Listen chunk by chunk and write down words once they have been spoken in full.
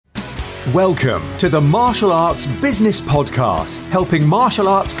Welcome to the Martial Arts Business Podcast, helping martial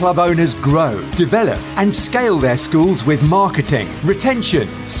arts club owners grow, develop, and scale their schools with marketing, retention,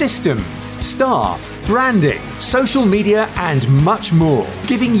 systems, staff, branding, social media, and much more,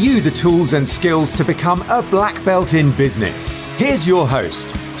 giving you the tools and skills to become a black belt in business. Here's your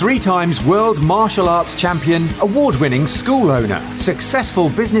host, 3 times world martial arts champion, award-winning school owner, successful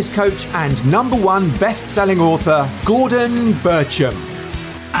business coach, and #1 best-selling author, Gordon Bircham.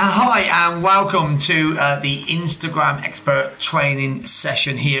 Hi and welcome to the Instagram expert training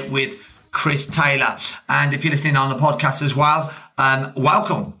session here with Chris Taylor. And if you're listening on the podcast as well,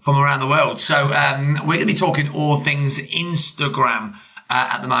 welcome from around the world. So we're going to be talking all things Instagram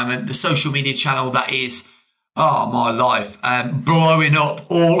at the moment, the social media channel that is, my life, blowing up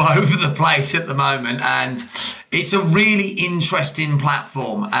all over the place at the moment. And it's a really interesting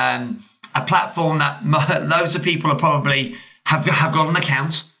platform, a platform that loads of people are probably have got an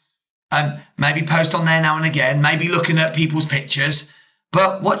account, maybe post on there now and again, maybe looking at people's pictures.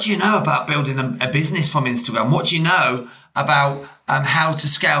 But what do you know about building a business from Instagram? What do you know about how to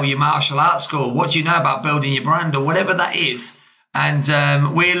scale your martial arts school? What do you know about building your brand or whatever that is? And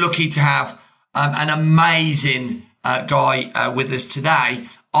we're lucky to have an amazing guy with us today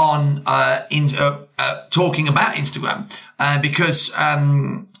on talking about Instagram because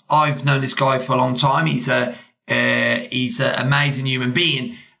I've known this guy for a long time. He's an amazing human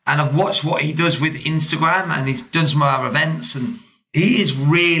being, and I've watched what he does with Instagram, and he's done some of our events, and he is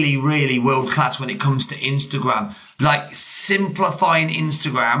really, really world class when it comes to Instagram, like simplifying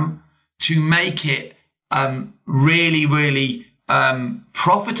Instagram to make it really, really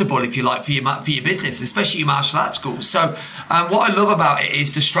profitable, if you like, for your business, especially your martial arts schools. So what I love about it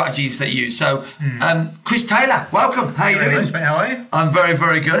is the strategies they use. So Chris Taylor, welcome. How are you doing? Much, mate. How are you? I'm very,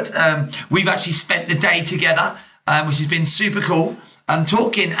 very good. We've actually spent the day together, which has been super cool,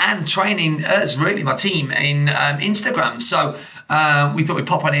 talking and training us, really, my team, in Instagram. So we thought we'd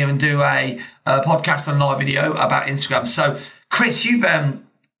pop on here and do a podcast and live video about Instagram. So Chris, you've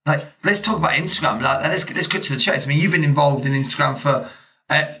let's talk about Instagram. Let's cut to the chase. I mean, you've been involved in Instagram for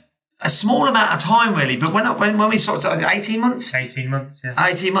a small amount of time, really. But when we sort of 18 months? 18 months, yeah.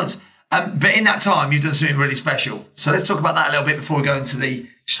 18 months. But in that time, you've done something really special. So let's talk about that a little bit before we go into the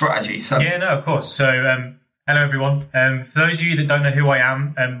strategy. So yeah, no, of course. So hello, everyone. For those of you that don't know who I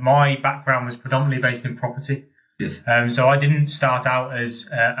am, my background was predominantly based in property. Yes. So I didn't start out as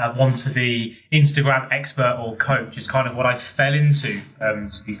a want-to-be Instagram expert or coach. It's kind of what I fell into,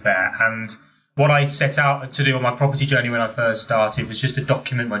 to be fair. And what I set out to do on my property journey when I first started was just to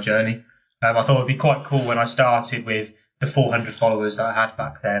document my journey. I thought it'd be quite cool when I started with the 400 followers that I had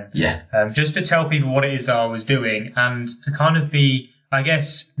back then. Yeah. Just to tell people what it is that I was doing and to kind of be, I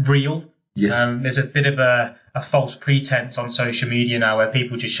guess, real. Yes. There's a bit of a false pretense on social media now where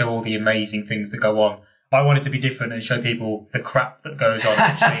people just show all the amazing things that go on. I wanted to be different and show people the crap that goes on,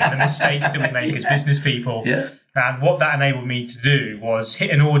 actually, and the mistakes that we make as business people. Yeah. And what that enabled me to do was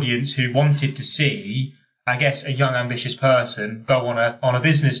hit an audience who wanted to see, I guess, a young, ambitious person go on a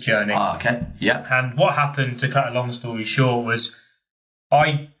business journey. Oh, okay. Yeah. And what happened, to cut a long story short, was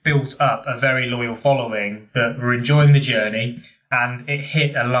I built up a very loyal following that were enjoying the journey, and it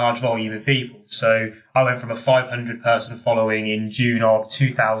hit a large volume of people. So I went from a 500-person following in June of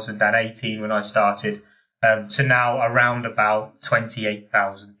 2018 when I started, to now around about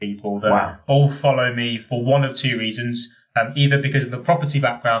 28,000 people that all follow me for one of two reasons, either because of the property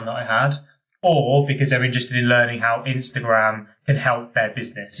background that I had, or because they're interested in learning how Instagram can help their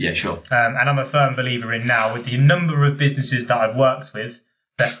business. Yeah, sure. And I'm a firm believer in now, with the number of businesses that I've worked with,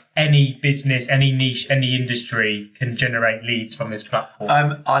 that any business, any niche, any industry can generate leads from this platform.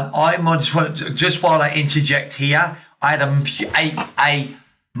 I just want to, just while I interject here, I had a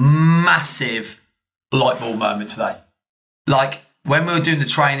massive light bulb moment today. Like when we were doing the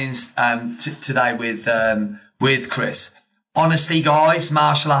trainings today with Chris. Honestly, guys,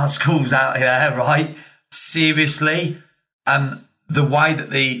 martial arts schools out here, right? Seriously, the way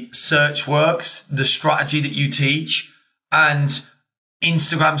that the search works, the strategy that you teach, and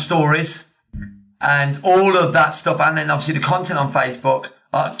Instagram stories, and all of that stuff, and then obviously the content on Facebook,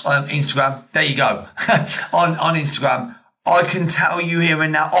 Instagram. There you go. on Instagram, I can tell you here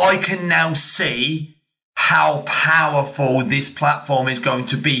and now, I can now see how powerful this platform is going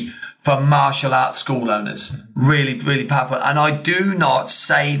to be for martial arts school owners. Really, really powerful. And I do not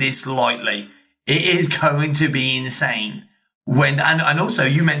say this lightly. It is going to be insane. And also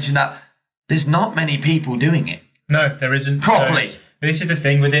you mentioned that there's not many people doing it. No, there isn't. Properly. So this is the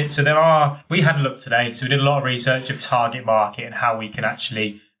thing with it. So we had a look today. So we did a lot of research of target market and how we can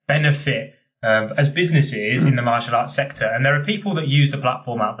actually benefit as businesses in the martial arts sector. And there are people that use the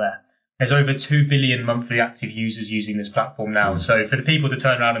platform out there. There's over 2 billion monthly active users using this platform now. So for the people to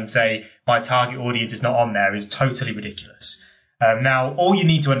turn around and say, my target audience is not on there is totally ridiculous. Now, all you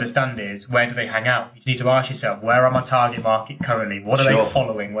need to understand is, where do they hang out? You need to ask yourself, where are my target market currently? What are they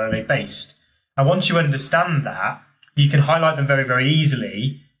following? Where are they based? And once you understand that, you can highlight them very, very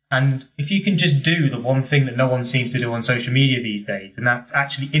easily. And if you can just do the one thing that no one seems to do on social media these days, and that's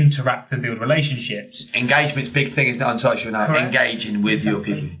actually interact and build relationships. Engagement's a big thing, isn't it, on social now? Correct. Engaging with your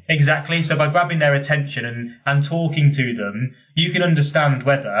people. Exactly. So by grabbing their attention and talking to them, you can understand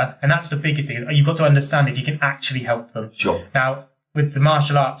whether, and that's the biggest thing, you've got to understand if you can actually help them. Sure. Now, with the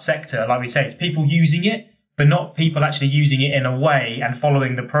martial arts sector, like we say, it's people using it, but not people actually using it in a way and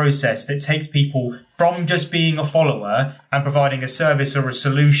following the process that takes people from just being a follower and providing a service or a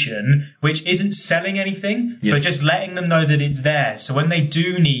solution, which isn't selling anything, but just letting them know that it's there. So when they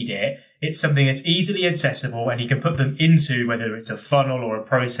do need it, it's something that's easily accessible and you can put them into, whether it's a funnel or a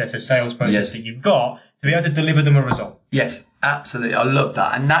process, a sales process that you've got, to be able to deliver them a result. Yes, absolutely. I love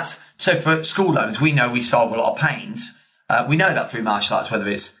that. And that's, so for school owners, we know we solve a lot of pains. We know that through martial arts, whether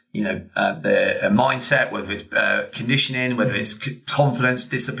it's, the mindset, whether it's conditioning, whether it's confidence,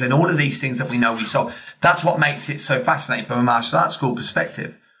 discipline, all of these things that we know we solve. That's what makes it so fascinating from a martial arts school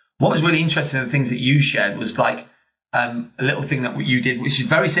perspective. What was really interesting in the things that you shared was like a little thing that you did, which is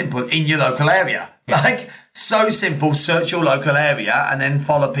very simple, in your local area. Like, so simple, search your local area and then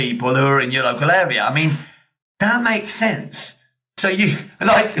follow people who are in your local area. I mean, that makes sense. So you're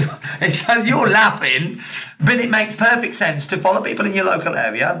laughing, but it makes perfect sense to follow people in your local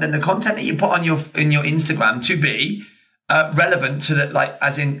area. Then the content that you put on your Instagram to be relevant to the, like,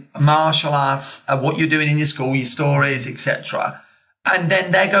 as in martial arts, what you're doing in your school, your stories, etc. And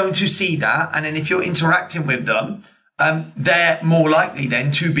then they're going to see that. And then if you're interacting with them, they're more likely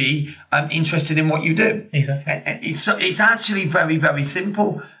then to be interested in what you do. Exactly. It's actually very, very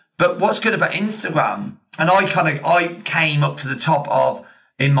simple. But what's good about Instagram, and I came up to the top of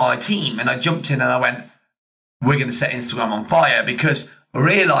in my team and I jumped in and I went, we're going to set Instagram on fire, because I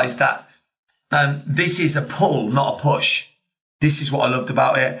realized that this is a pull, not a push. This is what I loved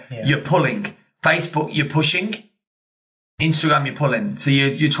about it. Yeah. You're pulling. Facebook, you're pushing. Instagram, you're pulling. So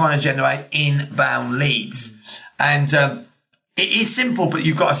you're trying to generate inbound leads. And it is simple, but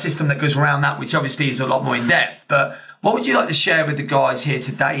you've got a system that goes around that, which obviously is a lot more in depth. But what would you like to share with the guys here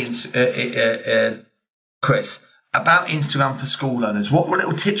today, Chris, about Instagram for school learners? What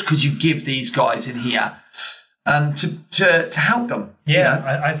little tips could you give these guys in here to help them?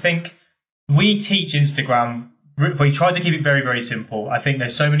 Yeah, I think we teach Instagram. We try to keep it very, very simple. I think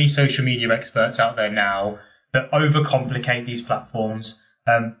there's so many social media experts out there now that overcomplicate these platforms.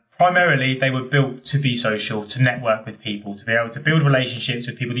 Primarily, they were built to be social, to network with people, to be able to build relationships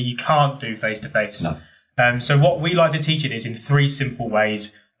with people that you can't do face-to-face. No. So what we like to teach it is in 3 simple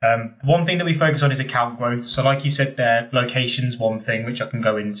ways. One thing that we focus on is account growth. So like you said there, location's one thing, which I can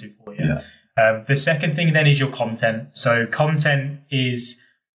go into for you. Yeah. The second thing then is your content. So content is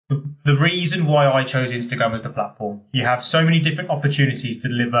the reason why I chose Instagram as the platform. You have so many different opportunities to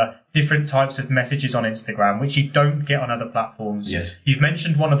deliver different types of messages on Instagram, which you don't get on other platforms. Yes. You've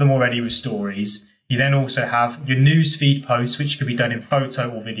mentioned one of them already with stories. You then also have your newsfeed posts, which could be done in photo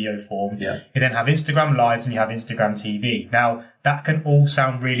or video form. Yeah. You then have Instagram Lives and you have Instagram TV. Now, that can all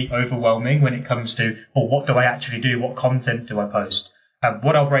sound really overwhelming when it comes to, well, what do I actually do? What content do I post?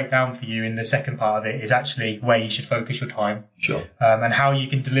 What I'll break down for you in the second part of it is actually where you should focus your time. Sure. And how you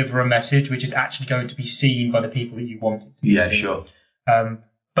can deliver a message which is actually going to be seen by the people that you want it to be seen. Yeah, sure.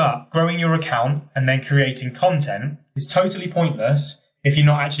 But growing your account and then creating content is totally pointless if you're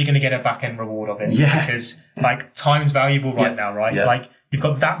not actually going to get a back-end reward of it. Yeah. Because, like, time's valuable right now, right? Yeah. Like, you've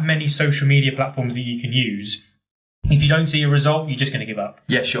got that many social media platforms that you can use. If you don't see a result, you're just going to give up.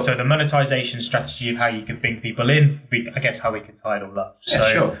 Yeah, sure. So the monetization strategy of how you can bring people in, I guess how we can tie it all up. Yeah,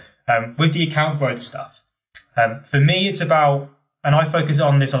 sure. With the account growth stuff, for me, it's about, and I focus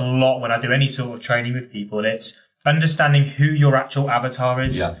on this a lot when I do any sort of training with people, it's understanding who your actual avatar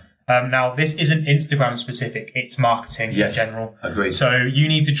is. Yeah. Now, this isn't Instagram specific, it's marketing in general. Agreed. So you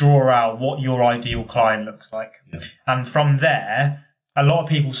need to draw out what your ideal client looks like. Yeah. And from there, a lot of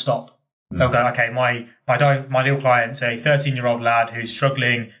people stop. Okay, my ideal client's a 13-year-old lad who's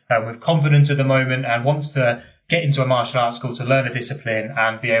struggling with confidence at the moment and wants to get into a martial arts school to learn a discipline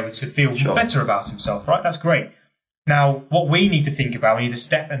and be able to feel better about himself, right? That's great. Now, what we need to think about, we need to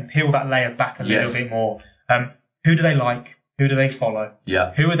step and peel that layer back a little bit more. Who do they like? Who do they follow?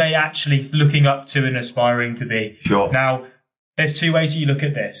 Yeah. Who are they actually looking up to and aspiring to be? Sure. Now, there's 2 ways that you look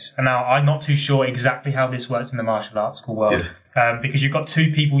at this. And now I'm not too sure exactly how this works in the martial arts school world. Because you've got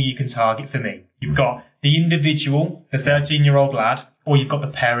 2 people you can target for me. You've got the individual, the 13-year-old lad or you've got the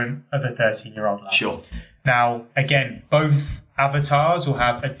parent of the 13-year-old lad. Sure. Now, again, both avatars will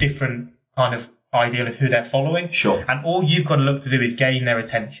have a different kind of ideal of who they're following. Sure. And all you've got to look to do is gain their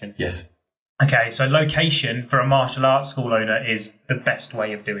attention. Yes. Okay, so location for a martial arts school owner is the best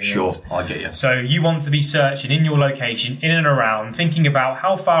way of doing it. Sure, I get you. So you want to be searching in your location, in and around, thinking about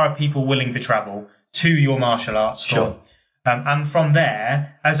how far are people willing to travel to your martial arts school. Sure. And from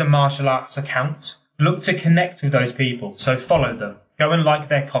there, as a martial arts account, look to connect with those people. So follow them. Go and like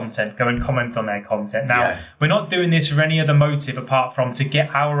their content. Go and comment on their content. Now, we're not doing this for any other motive apart from to get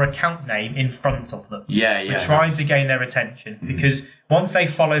our account name in front of them. We're trying to gain their attention because once they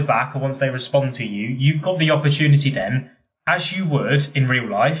follow back or once they respond to you, you've got the opportunity then, as you would in real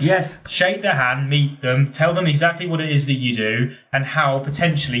life, shake their hand, meet them, tell them exactly what it is that you do and how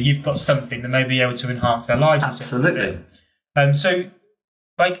potentially you've got something that may be able to enhance their lives. Absolutely. So,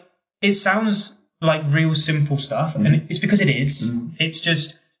 like, it sounds like real simple stuff, and it's because it is. It's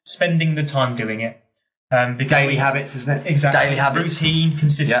just spending the time doing it. Daily habits, isn't it? Exactly. Daily habits. Routine,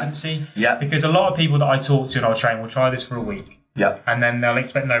 consistency. Yeah. Because a lot of people that I talk to and I'll train will try this for a week. Yeah. And then they'll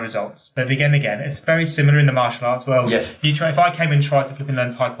expect no results. But again, it's very similar in the martial arts world. Yes. If I came and tried to flip and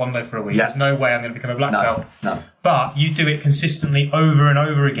learn Taekwondo for a week, there's no way I'm going to become a black belt. No. But you do it consistently over and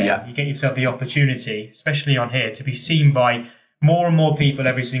over again. You get yourself the opportunity, especially on here, to be seen by more and more people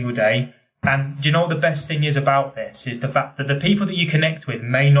every single day. And do you know what the best thing is about this? Is the fact that the people that you connect with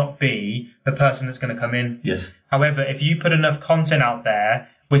may not be the person that's going to come in. Yes. However, if you put enough content out there,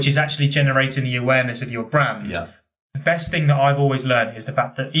 which is actually generating the awareness of your brand, the best thing that I've always learned is the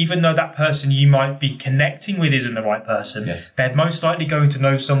fact that even though that person you might be connecting with isn't the right person, they're most likely going to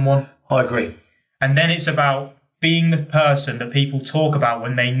know someone. I agree. And then it's about being the person that people talk about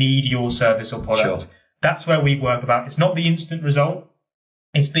when they need your service or product. Sure. That's where we work about. It's not the instant result.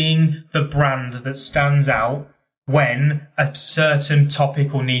 It's being the brand that stands out when a certain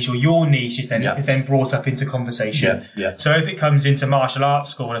topic or niche or your niche is then brought up into conversation. So if it comes into martial arts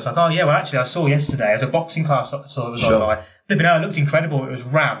school and it's like, oh yeah, well actually I saw yesterday as a boxing class I saw it was online. It looked incredible. It was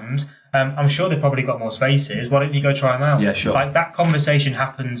rammed. I'm sure they've probably got more spaces. Why don't you go try them out? Yeah, sure. Like that conversation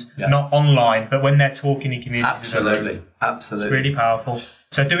happens not online, but when they're talking in communities. Absolutely. It's really powerful.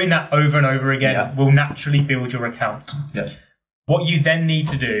 So doing that over and over again will naturally build your account. What you then need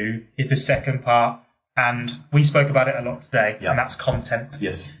to do is the second part, and we spoke about it a lot today, and that's content.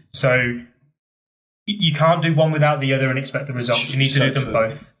 Yes. So you can't do one without the other and expect the results. You need to do them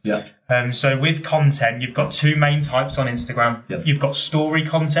both. So with content, you've got two main types on Instagram. You've got story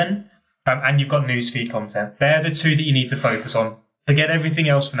content and you've got newsfeed content. They're the two that you need to focus on. Forget everything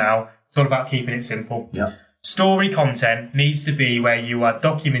else for now. It's all about keeping it simple. Story content needs to be where you are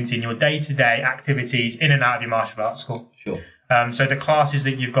documenting your day-to-day activities in and out of your martial arts school. So the classes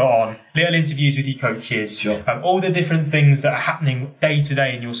that you've got on, little interviews with your coaches, all the different things that are happening day to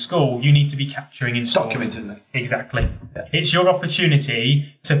day in your school, you need to be capturing in story. Documenting it. Exactly. It's your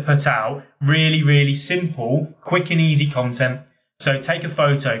opportunity to put out really, really simple, quick and easy content. So take a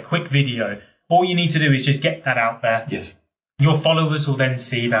photo, quick video. All you need to do is just get that out there. Your followers will then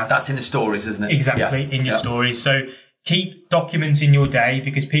see that. That's in the stories, isn't it? Exactly, in your stories. So keep documenting your day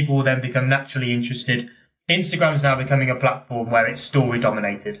because people will then become naturally interested. Instagram's now becoming a platform where it's story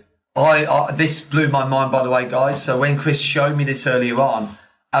dominated. This blew my mind, by the way, guys. So when Chris showed me this earlier on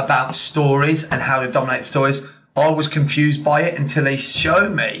about stories and how to dominate stories, I was confused by it until he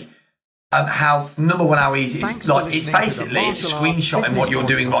showed me how, number one, how easy it's like. It's basically screenshotting what you're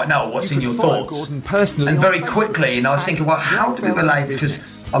doing right now, what's in your thoughts, and very quickly. And I was thinking, well, how do we relate?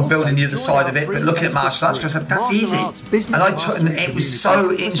 Because I'm building the other side of it, but looking at martial arts, because I said that's easy. And it was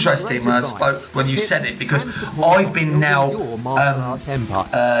so interesting when you said it, because I've been now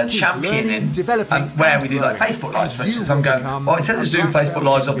championing where we do like Facebook lives, for instance. I'm going, well, instead of just doing Facebook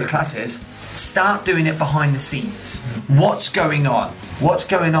lives of the classes, start doing it behind the scenes. What's going on? What's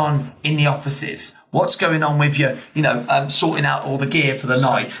going on in the offices? What's going on with you, sorting out all the gear for the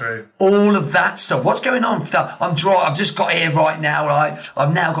night? True. All of that stuff. What's going on? I've just got here right now.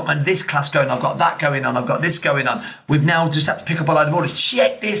 I've now got this class going. I've got that going on. I've got this going on. We've now just had to pick up a load of orders.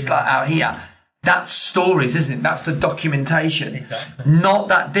 Check this out here. That's stories, isn't it? That's the documentation. Exactly. Not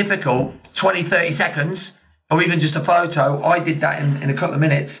that difficult. 20, 30 seconds. Or even just a photo. I did that in a couple of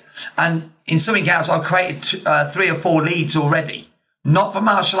minutes. And in something else, I created 3 or 4 leads already. Not for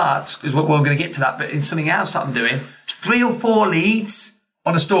martial arts, because we're going to get to that, but in something else that I'm doing, 3 or 4 leads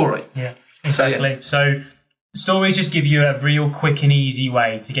on a story. Yeah, exactly. So stories just give you a real quick and easy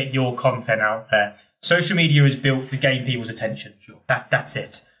way to get your content out there. Social media is built to gain people's attention. That's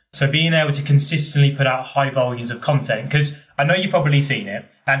it. So being able to consistently put out high volumes of content, because I know you've probably seen it,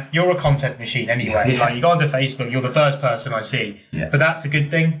 And you're a content machine anyway. Like, you go onto Facebook, you're the first person I see. But that's a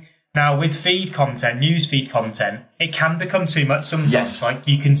good thing. Now, with feed content, news feed content, it can become too much sometimes. Like,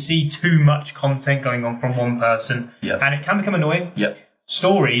 you can see too much content going on from one person, and it can become annoying.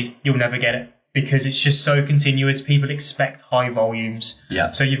 Stories, you'll never get it, because it's just so continuous. People expect high volumes.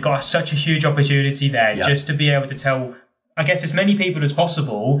 So you've got such a huge opportunity there just to be able to tell, I guess, as many people as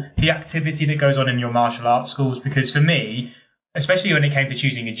possible the activity that goes on in your martial arts schools. Because for me, especially when it came to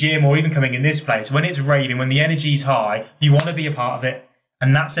choosing a gym or even coming in this place, when it's raving, when the energy's high, you want to be a part of it.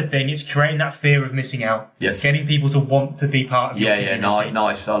 And that's the thing. It's creating that fear of missing out. Getting people to want to be part of your community.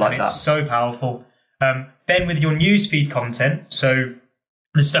 Nice. I like that. It's so powerful. Then with your newsfeed content, so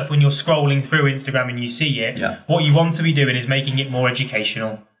the stuff when you're scrolling through Instagram and you see it, what you want to be doing is making it more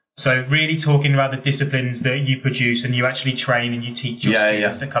educational. So really talking about the disciplines that you produce and you actually train and you teach your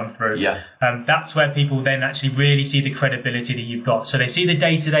students that come through. That's where people then actually really see the credibility that you've got. So they see the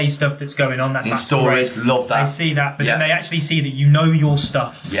day-to-day stuff that's going on. That's stories, great. love that. They see that, but then they actually see that you know your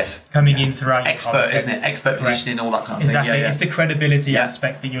stuff coming in throughout your content. Isn't it? Expert positioning, all that kind of thing. Exactly. It's the credibility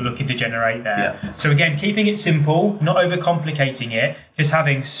aspect that you're looking to generate there. So again, keeping it simple, not overcomplicating it, just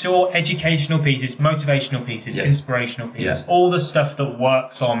having short educational pieces, motivational pieces, inspirational pieces, all the stuff that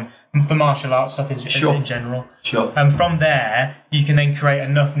works on for martial arts stuff in general. And from there, you can then create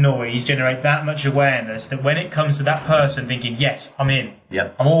enough noise, generate that much awareness that when it comes to that person thinking, yes, I'm in.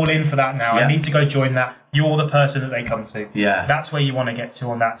 I'm all in for that now. I need to go join that. You're the person that they come to. That's where you want to get to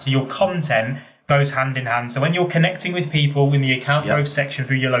on that. So your content goes hand in hand. So when you're connecting with people in the account growth section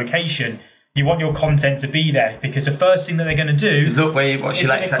through your location, you want your content to be there, because the first thing that they're going to do is look where you watch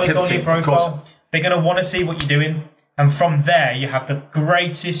your latest activity. On your profile. They're going to want to see what you're doing. And from there, you have the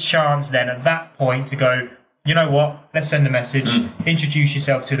greatest chance then at that point to go, you know what, let's send a message, introduce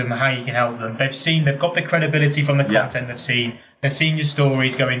yourself to them and how you can help them. They've got the credibility from the content they've seen your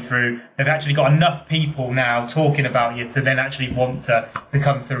stories going through. They've actually got enough people now talking about you to then actually want to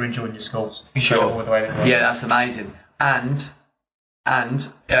come through and join your school. That's amazing. And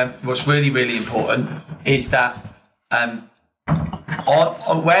what's really, really important is that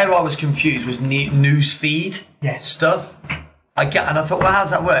where I was confused was newsfeed stuff. I thought, well, how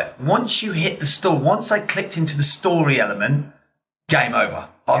does that work? Once you hit the store, once I clicked into the story element, game over.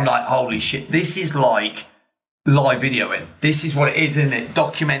 I'm like, holy shit, this is like live videoing. This is what it is, isn't it?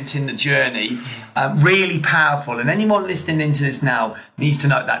 Documenting the journey. Really powerful. And anyone listening into this now needs to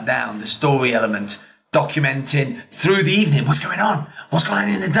note that down, the story element. Documenting through the evening what's going on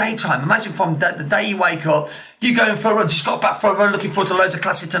in the daytime. Imagine from the day you wake up, you going for a run, just got back for a run, looking forward to loads of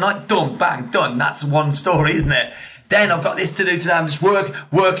classes tonight, done, bang, done. That's one story, isn't it? Then I've got this to do today, I'm just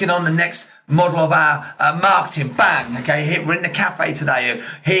working on the next model of our marketing, bang, okay, we're in the cafe today,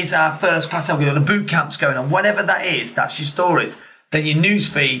 here's our first class, we've got the boot camps going on, whatever that is, that's your stories. Then your news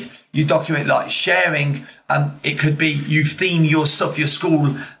feed, you document like sharing. It could be you theme your stuff, your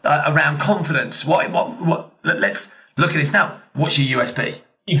school around confidence. What? Let's look at this now. What's your USP?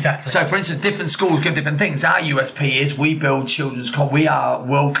 Exactly. So, for instance, different schools get different things. Our USP is we build we are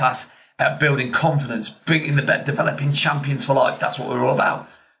world class at building confidence, developing champions for life. That's what we're all about.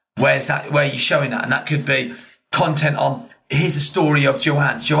 Where's that? Where are you showing that? And that could be content on. Here's a story of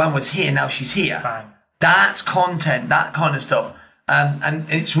Joanne. Joanne was here, now she's here. Bang. That's content. That kind of stuff. And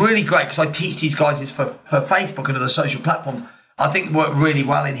it's really great because I teach these guys for Facebook and other social platforms. I think it worked really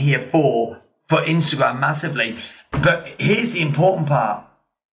well in here for Instagram massively. But here's the important part.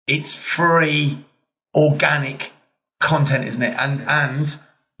 It's free, organic content, isn't it? And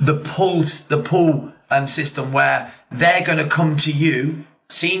the pull system where they're going to come to you,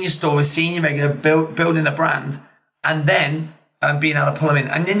 seeing your stories, seeing your regular, building a brand, and then being able to pull them in.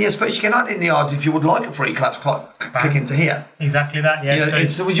 And then I suppose you can add in the odds if you would like a free class, click into here. Exactly that, yeah.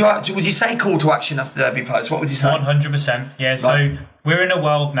 So would you say call to action after the Derby post? What would you say? 100%, yeah. Right. So we're in a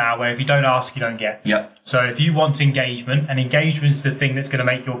world now where if you don't ask, you don't get. Yeah. So if you want engagement, and engagement is the thing that's going to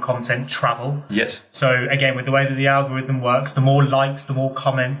make your content travel. Yes. So again, with the way that the algorithm works, the more likes, the more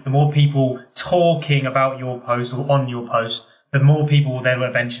comments, the more people talking about your post or on your post, the more people then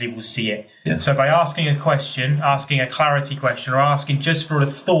eventually will see it. Yes. So by asking a question, asking a clarity question, or asking just for a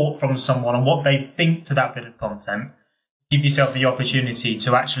thought from someone on what they think to that bit of content, give yourself the opportunity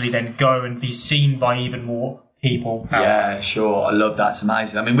to actually then go and be seen by even more people. Yeah, sure. I love that. It's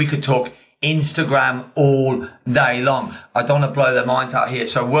amazing. I mean, we could talk Instagram all day long. I don't want to blow their minds out here.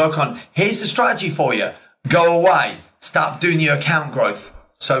 So here's the strategy for you. Go away. Start doing your account growth.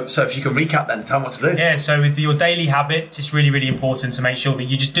 So if you can recap then, tell them what to do. Yeah, so with your daily habits, it's really, really important to make sure that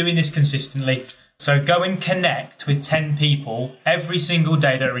you're just doing this consistently. So go and connect with 10 people every single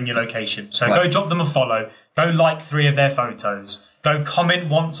day that are in your location. So Go drop them a follow. Go like 3 of their photos. Go comment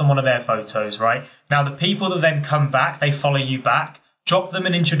once on one of their photos, right? Now, the people that then come back, they follow you back, drop them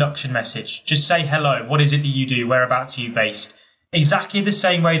an introduction message. Just say, hello, what is it that you do? Whereabouts are you based? Exactly the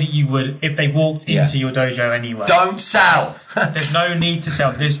same way that you would if they walked into your dojo anyway. Don't sell. There's no need to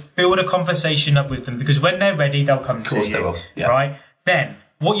sell. Just build a conversation up with them, because when they're ready, they'll come to you. Of course they will. Yeah. Right? Then,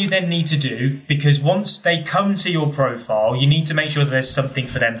 what you then need to do, because once they come to your profile, you need to make sure that there's something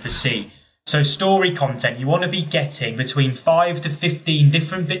for them to see. So story content, you want to be getting between 5 to 15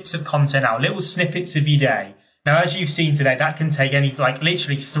 different bits of content out, little snippets of your day. Now, as you've seen today, that can take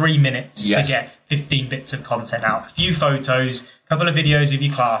literally 3 minutes to get 15 bits of content out. A few photos, a couple of videos of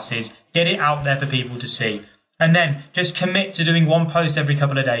your classes, get it out there for people to see. And then just commit to doing one post every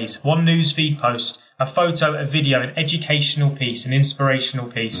couple of days, one newsfeed post, a photo, a video, an educational piece, an inspirational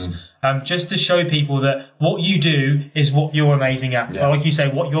piece, just to show people that what you do is what you're amazing at. Or like you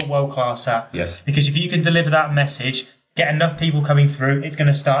say, what you're world class at. Yes. Because if you can deliver that message, get enough people coming through, it's going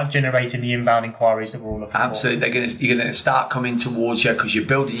to start generating the inbound inquiries that we're all looking for. Absolutely. You're going to start coming towards you because you're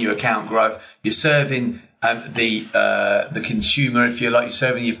building your account growth. You're serving the consumer, if you like. You're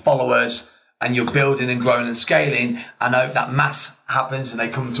serving your followers. And you're building and growing and scaling, and I hope that mass happens and they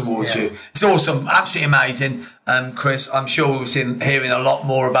come towards you. It's awesome, absolutely amazing. Chris, I'm sure we'll be hearing a lot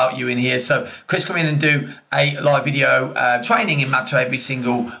more about you in here. So Chris, come in and do a live video training in Mapta every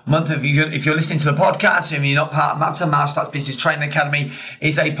single month. If you're listening to the podcast and you're not part of Mapta, Martial Arts Business Training Academy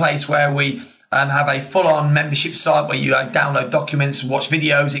is a place where we have a full-on membership site where you download documents, watch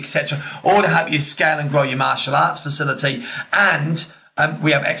videos, etc., all to help you scale and grow your martial arts facility. And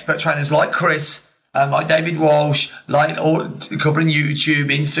we have expert trainers like Chris, like David Walsh, covering YouTube,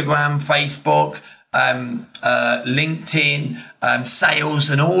 Instagram, Facebook, LinkedIn, sales,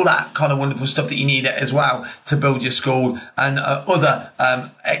 and all that kind of wonderful stuff that you need as well to build your school, and other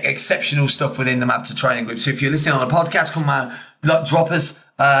exceptional stuff within the Mapta training group. So if you're listening on the podcast, come on, drop us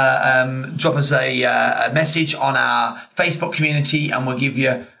a message on our Facebook community, and we'll give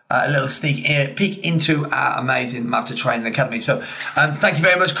you a little sneak peek into our amazing Mapta Training Academy. So thank you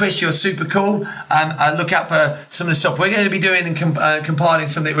very much, Chris. You're super cool. Look out for some of the stuff we're going to be doing and compiling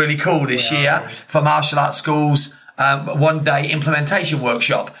something really cool this year for martial arts schools. One-day implementation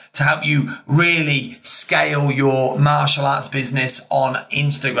workshop to help you really scale your martial arts business on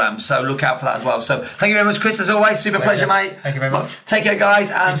Instagram. So look out for that as well. So thank you very much, Chris. As always, super pleasure, mate. Thank you very much. Take care,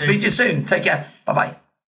 guys, and speak to you soon. Take care. Bye-bye.